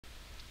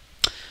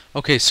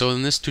Okay, so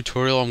in this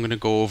tutorial I'm going to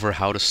go over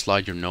how to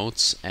slide your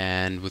notes,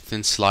 and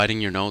within sliding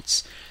your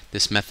notes,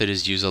 this method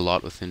is used a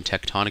lot within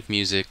tectonic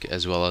music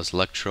as well as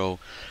electro.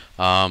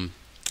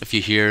 If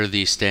you hear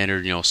the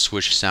standard,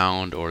 swish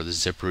sound or the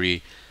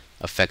zippery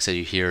effects that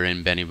you hear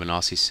in Benny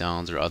Benassi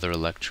sounds or other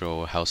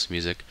electro house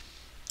music,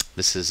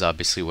 this is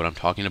basically what I'm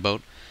talking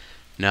about.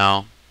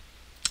 Now,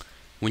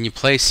 when you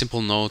play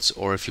simple notes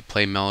or if you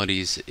play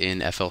melodies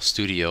in FL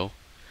Studio,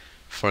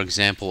 for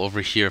example, over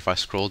here, if I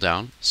scroll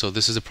down, so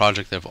this is a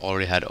project that I've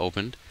already had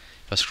opened.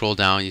 If I scroll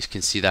down, you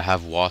can see that I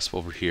have Wasp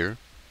over here.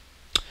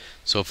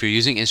 So if you're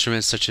using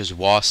instruments such as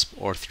Wasp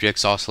or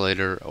 3X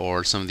oscillator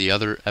or some of the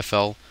other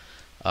FL,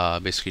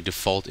 basically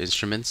default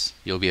instruments,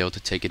 you'll be able to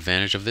take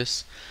advantage of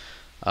this.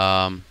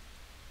 So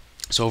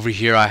over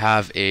here I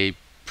have a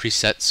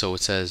preset, so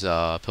it says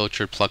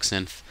Pilchard Plug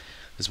Synth,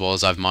 as well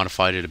as I've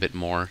modified it a bit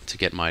more to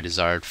get my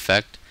desired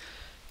effect.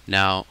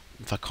 Now,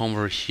 if I come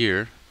over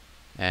here,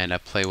 and I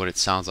play what it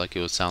sounds like, it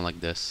will sound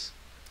like this.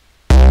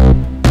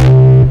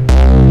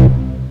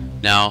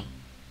 Now,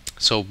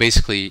 so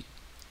basically,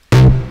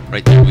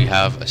 right there we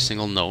have a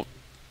single note.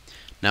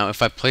 Now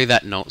if I play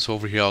that note, so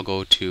over here I'll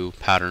go to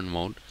pattern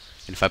mode,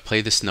 and if I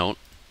play this note,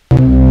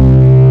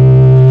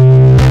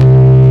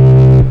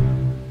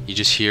 you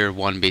just hear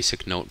one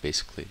basic note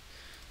basically.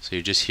 So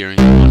you're just hearing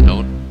one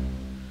note.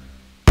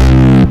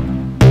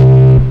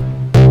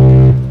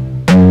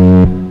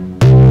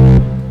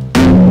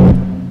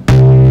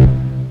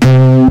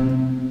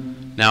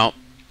 Now,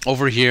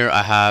 over here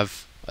I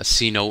have a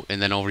C note,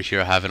 and then over here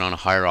I have it on a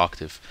higher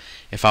octave.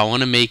 If I want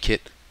to make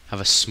it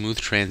have a smooth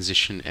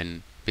transition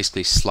and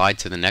basically slide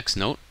to the next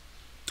note,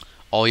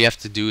 all you have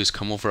to do is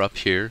come over up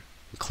here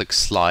and click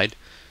slide.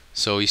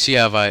 So you see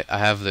I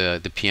have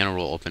the piano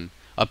roll open.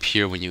 Up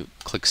here when you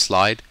click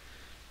slide,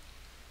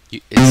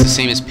 it's the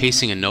same as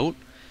pasting a note,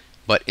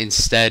 but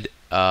instead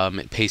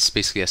it pastes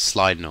basically a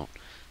slide note.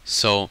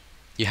 So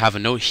you have a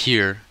note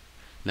here,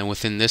 and then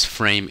within this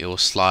frame it will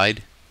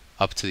slide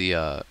up to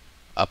the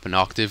up an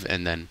octave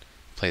and then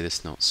play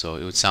this note. So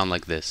it would sound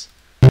like this.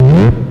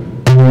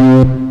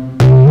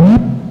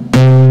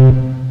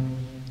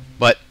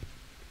 But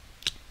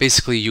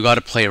basically you got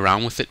to play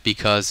around with it,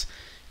 because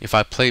if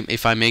I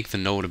make the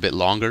note a bit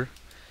longer,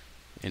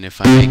 and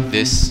if I make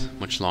this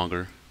much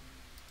longer,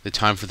 the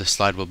time for the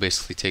slide will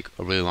basically take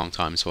a really long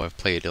time. So if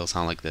I play it, it'll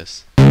sound like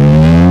this.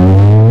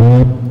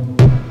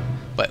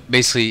 But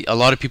basically a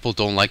lot of people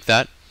don't like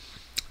that.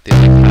 They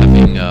like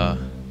having a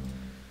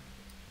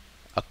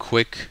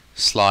quick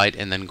slide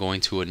and then going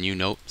to a new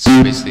note.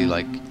 So basically,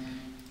 like,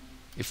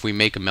 if we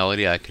make a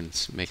melody, I can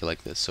make it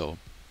like this. So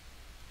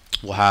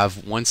we'll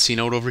have one C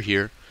note over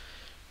here,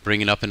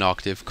 bring it up an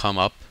octave, come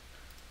up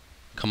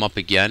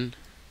again,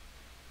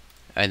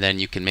 and then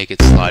you can make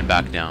it slide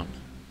back down.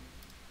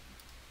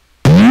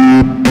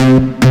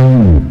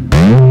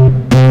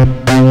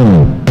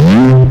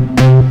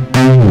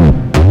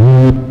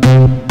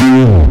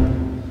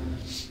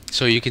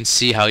 So you can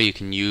see how you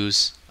can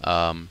use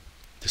the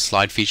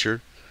slide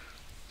feature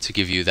to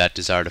give you that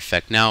desired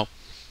effect. Now,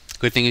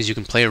 good thing is you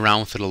can play around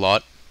with it a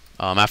lot.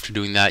 After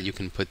doing that, you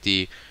can put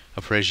the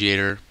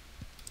arpeggiator,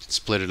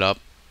 split it up,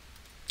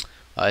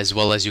 as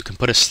well as you can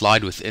put a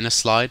slide within a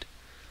slide.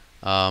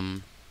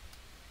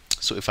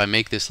 So if I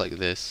make this like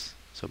this,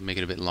 so make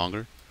it a bit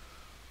longer,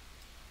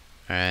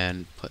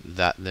 and put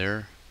that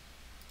there.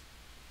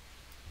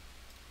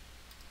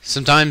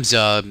 Sometimes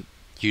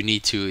you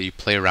need to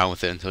play around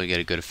with it until you get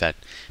a good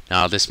effect.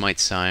 Now this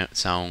might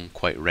sound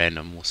quite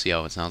random. We'll see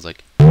how it sounds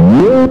like.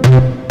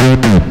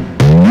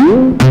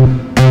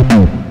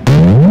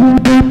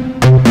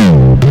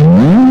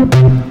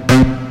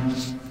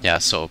 Yeah,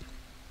 so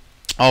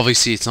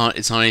obviously it's not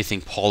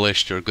anything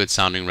polished or good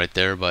sounding right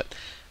there, but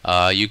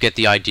you get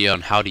the idea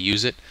on how to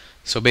use it.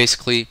 So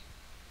basically,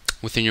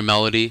 within your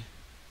melody,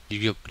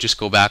 you just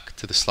go back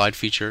to the slide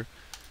feature,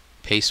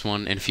 paste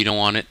one, and if you don't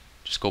want it,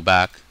 just go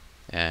back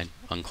and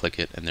unclick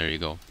it, and there you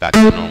go, back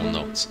to the normal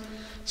notes.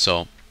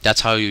 So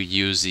that's how you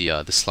use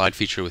the slide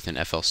feature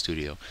within FL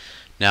Studio.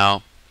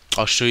 Now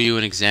I'll show you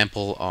an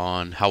example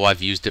on how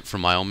I've used it for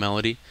my own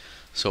melody.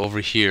 So over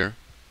here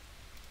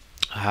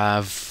I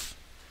have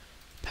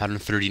pattern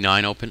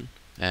 39 open,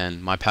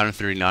 and my pattern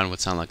 39 would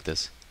sound like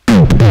this.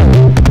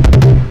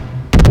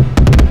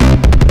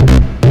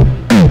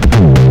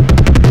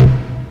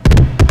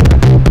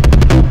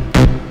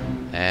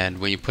 And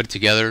when you put it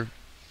together,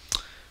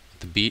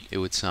 the beat, it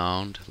would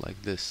sound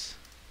like this.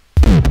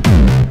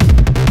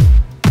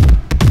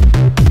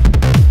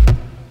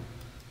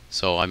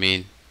 So I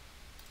mean,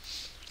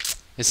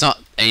 it's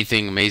not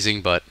anything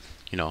amazing, but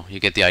you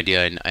get the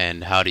idea,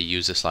 and how to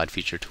use the slide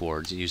feature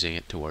towards using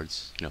it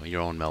towards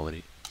your own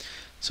melody.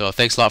 So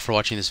thanks a lot for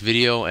watching this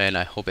video, and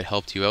I hope it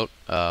helped you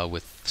out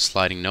with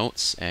sliding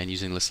notes and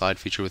using the slide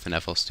feature within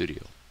FL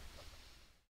Studio.